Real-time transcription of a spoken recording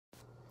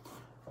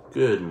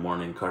Good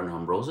morning, Cardinal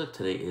Ambrosic.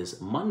 Today is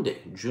Monday,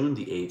 June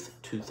the 8th,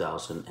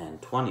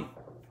 2020.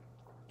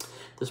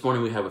 This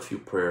morning we have a few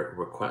prayer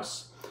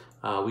requests.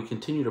 We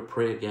continue to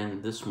pray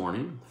again this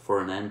morning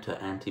for an end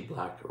to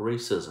anti-Black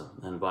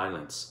racism and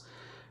violence.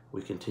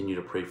 We continue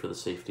to pray for the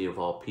safety of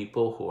all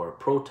people who are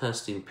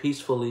protesting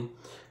peacefully,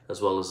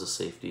 as well as the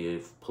safety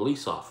of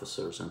police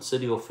officers and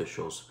city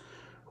officials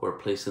who are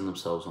placing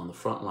themselves on the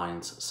front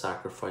lines,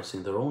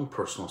 sacrificing their own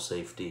personal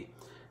safety,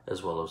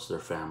 as well as their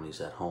families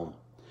at home.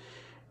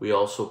 We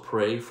also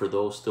pray for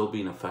those still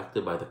being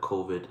affected by the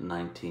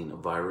COVID-19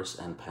 virus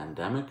and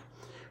pandemic.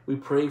 We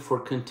pray for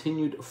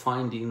continued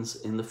findings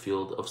in the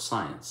field of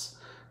science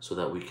so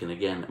that we can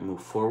again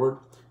move forward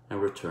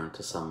and return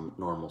to some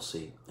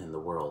normalcy in the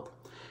world.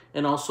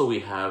 And also we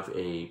have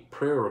a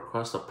prayer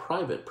request, a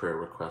private prayer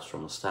request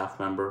from a staff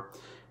member.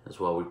 As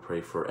well, we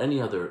pray for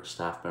any other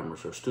staff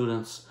members or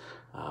students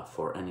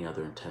for any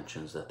other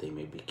intentions that they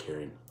may be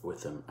carrying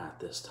with them at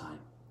this time.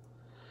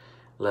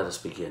 Let us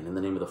begin. In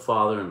the name of the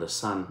Father, and the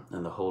Son,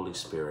 and the Holy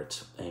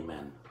Spirit.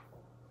 Amen.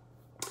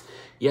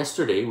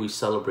 Yesterday, we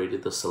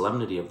celebrated the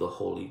solemnity of the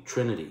Holy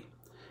Trinity.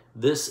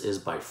 This is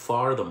by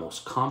far the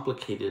most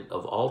complicated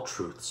of all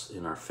truths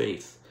in our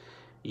faith,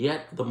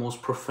 yet the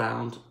most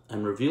profound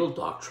and revealed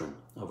doctrine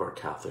of our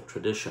Catholic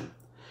tradition.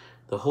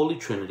 The Holy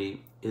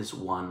Trinity is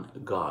one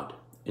God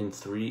in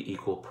three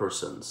equal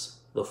persons,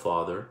 the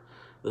Father,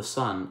 the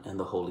Son, and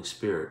the Holy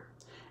Spirit,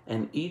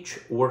 and each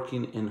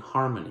working in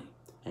harmony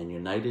and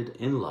united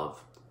in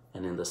love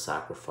and in the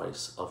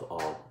sacrifice of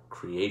all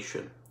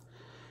creation.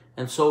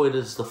 And so it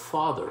is the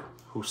Father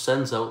who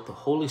sends out the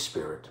Holy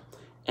Spirit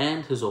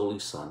and his only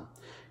Son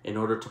in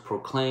order to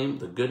proclaim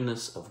the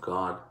goodness of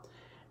God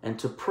and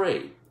to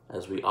pray,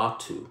 as we ought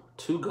to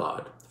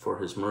God for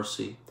his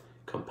mercy,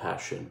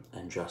 compassion,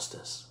 and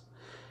justice.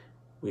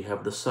 We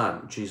have the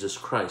Son, Jesus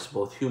Christ,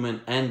 both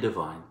human and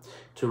divine,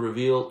 to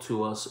reveal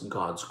to us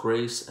God's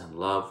grace and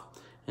love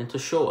and to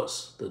show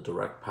us the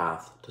direct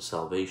path to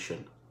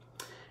salvation.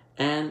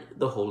 And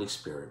the Holy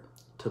Spirit,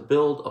 to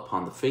build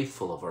upon the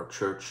faithful of our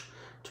church,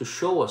 to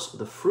show us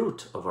the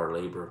fruit of our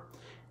labor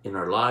in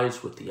our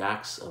lives with the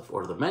acts of,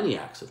 or the many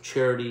acts of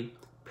charity,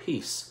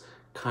 peace,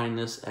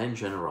 kindness, and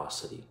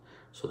generosity,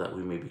 so that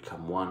we may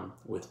become one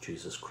with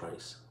Jesus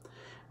Christ.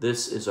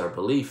 This is our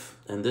belief,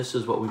 and this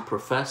is what we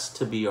profess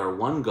to be our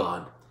one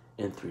God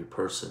in three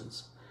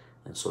persons.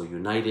 And so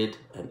united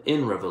and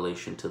in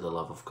revelation to the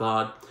love of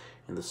God,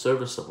 in the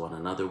service of one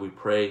another, we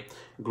pray,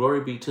 glory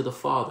be to the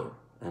Father,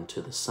 and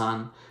to the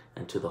Son,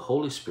 and to the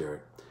Holy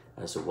Spirit,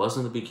 as it was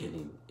in the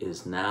beginning,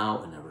 is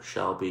now, and ever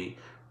shall be,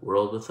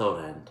 world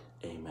without end.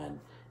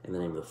 Amen. In the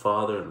name of the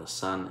Father, and the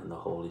Son, and the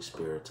Holy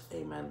Spirit.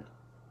 Amen.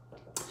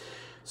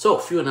 So,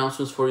 a few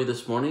announcements for you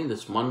this morning,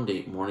 this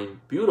Monday morning,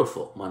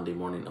 beautiful Monday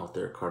morning out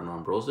there at Cardinal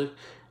Ambrosic.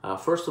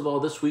 First of all,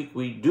 this week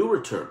we do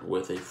return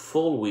with a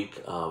full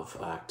week of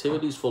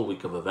activities, full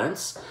week of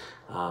events.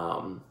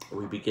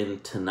 We begin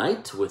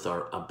tonight with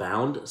our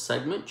Abound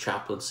segment,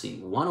 Chaplaincy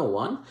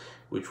 101,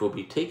 which will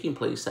be taking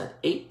place at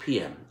 8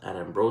 p.m. at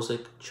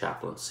Ambrosic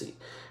Chaplaincy.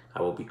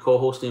 I will be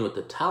co-hosting with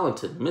the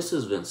talented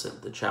Mrs.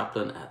 Vincent, the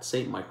chaplain at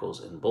St.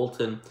 Michael's in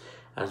Bolton,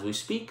 as we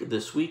speak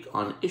this week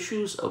on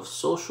issues of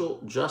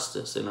social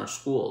justice in our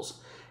schools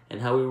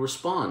and how we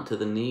respond to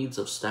the needs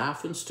of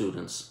staff and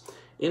students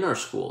in our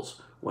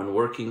schools when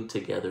working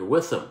together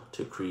with them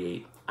to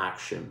create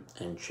action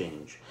and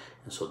change.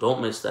 And so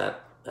don't miss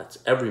that. That's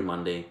every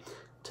Monday,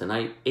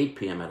 tonight, 8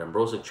 p.m. at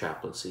Ambrosic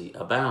Chaplaincy,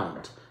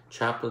 Abound,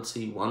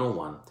 Chaplaincy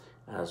 101,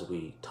 as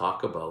we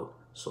talk about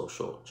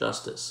social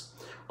justice.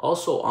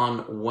 Also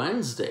on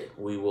Wednesday,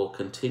 we will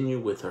continue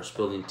with our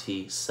Spilling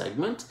Tea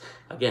segment,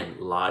 again,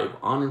 live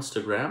on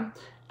Instagram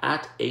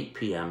at 8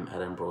 p.m.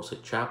 at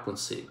Ambrosic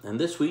Chaplaincy. And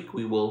this week,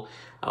 we will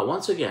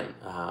once again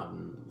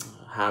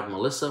have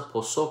Melissa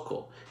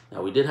Posoco.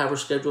 Now, we did have her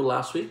scheduled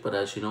last week, but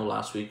as you know,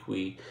 last week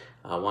we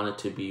wanted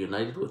to be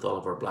united with all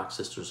of our Black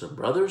sisters and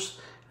brothers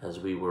as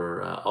we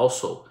were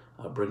also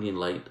bringing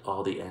light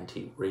all the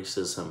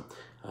anti-racism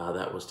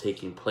that was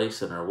taking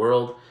place in our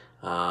world,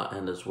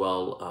 and as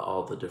well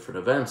all the different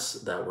events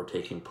that were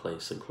taking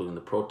place, including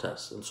the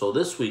protests. And so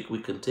this week we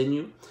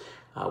continue.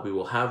 We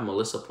will have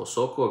Melissa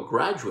Posoco, a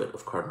graduate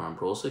of Cardinal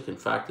Ambrosic, in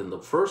fact in the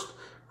first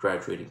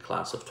graduating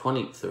class of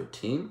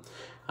 2013,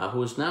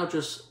 who has now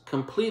just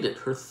completed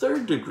her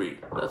third degree.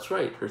 That's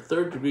right, her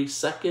third degree,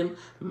 second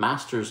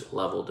master's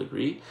level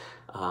degree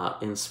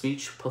in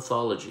speech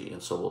pathology.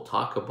 And so we'll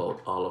talk about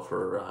all of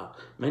her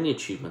many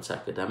achievements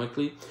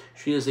academically.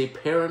 She is a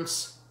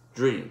parent's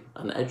dream,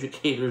 an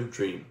educator's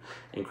dream,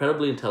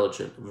 incredibly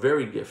intelligent,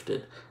 very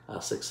gifted,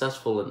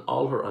 successful in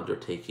all her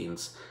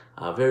undertakings,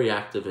 very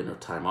active in her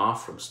time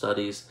off from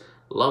studies,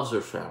 loves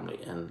her family,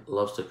 and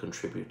loves to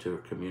contribute to her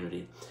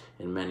community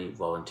in many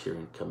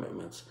volunteering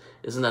commitments.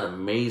 Isn't that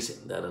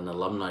amazing that an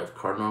alumni of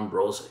Cardinal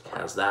Ambrosic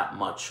has that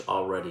much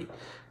already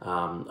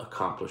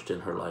accomplished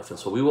in her life? And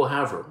so we will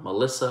have her,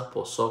 Melissa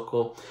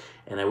Posoco,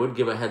 and I would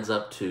give a heads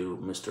up to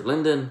Mr.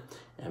 Linden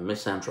and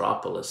Miss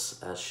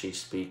Andropoulos as she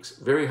speaks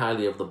very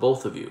highly of the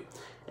both of you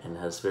and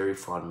has very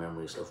fond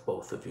memories of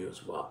both of you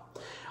as well.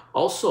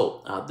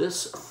 Also,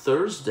 this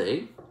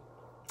Thursday,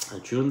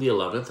 June the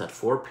 11th at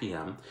 4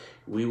 p.m.,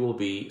 we will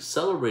be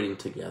celebrating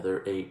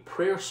together a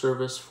prayer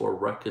service for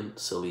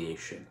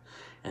reconciliation.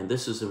 And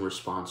this is in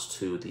response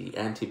to the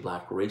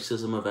anti-Black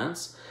racism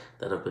events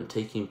that have been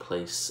taking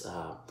place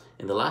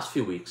in the last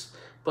few weeks,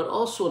 but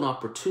also an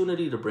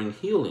opportunity to bring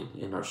healing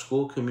in our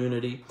school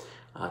community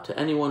to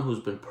anyone who's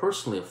been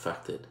personally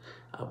affected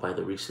by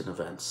the recent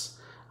events.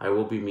 I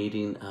will be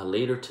meeting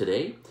later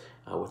today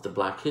with the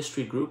Black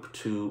History Group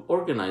to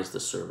organize the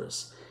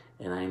service,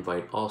 and I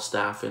invite all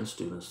staff and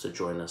students to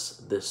join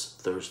us this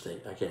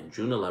Thursday, again,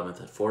 June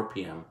 11th at 4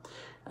 p.m.,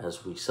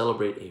 as we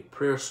celebrate a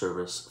prayer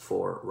service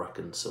for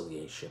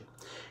reconciliation.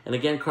 And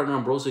again,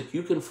 Cardinal Ambrosic,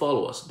 you can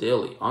follow us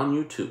daily on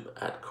YouTube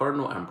at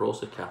Cardinal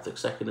Ambrosic Catholic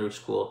Secondary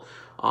School,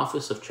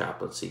 Office of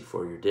Chaplaincy,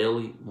 for your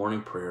daily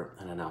morning prayer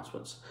and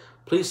announcements.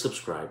 Please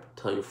subscribe,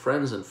 tell your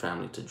friends and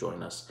family to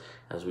join us,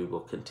 as we will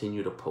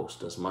continue to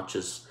post as much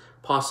as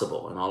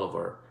possible in all of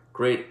our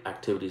great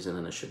activities and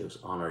initiatives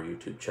on our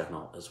YouTube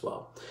channel as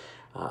well.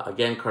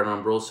 Again, Cardinal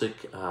Ambrosic,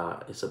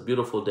 it's a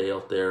beautiful day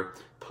out there.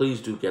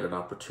 Please do get an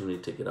opportunity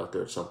to get out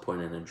there at some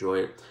point and enjoy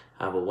it.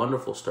 Have a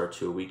wonderful start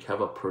to your week.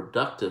 Have a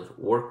productive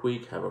work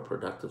week. Have a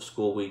productive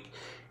school week.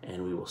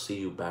 And we will see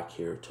you back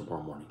here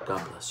tomorrow morning.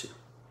 God bless you.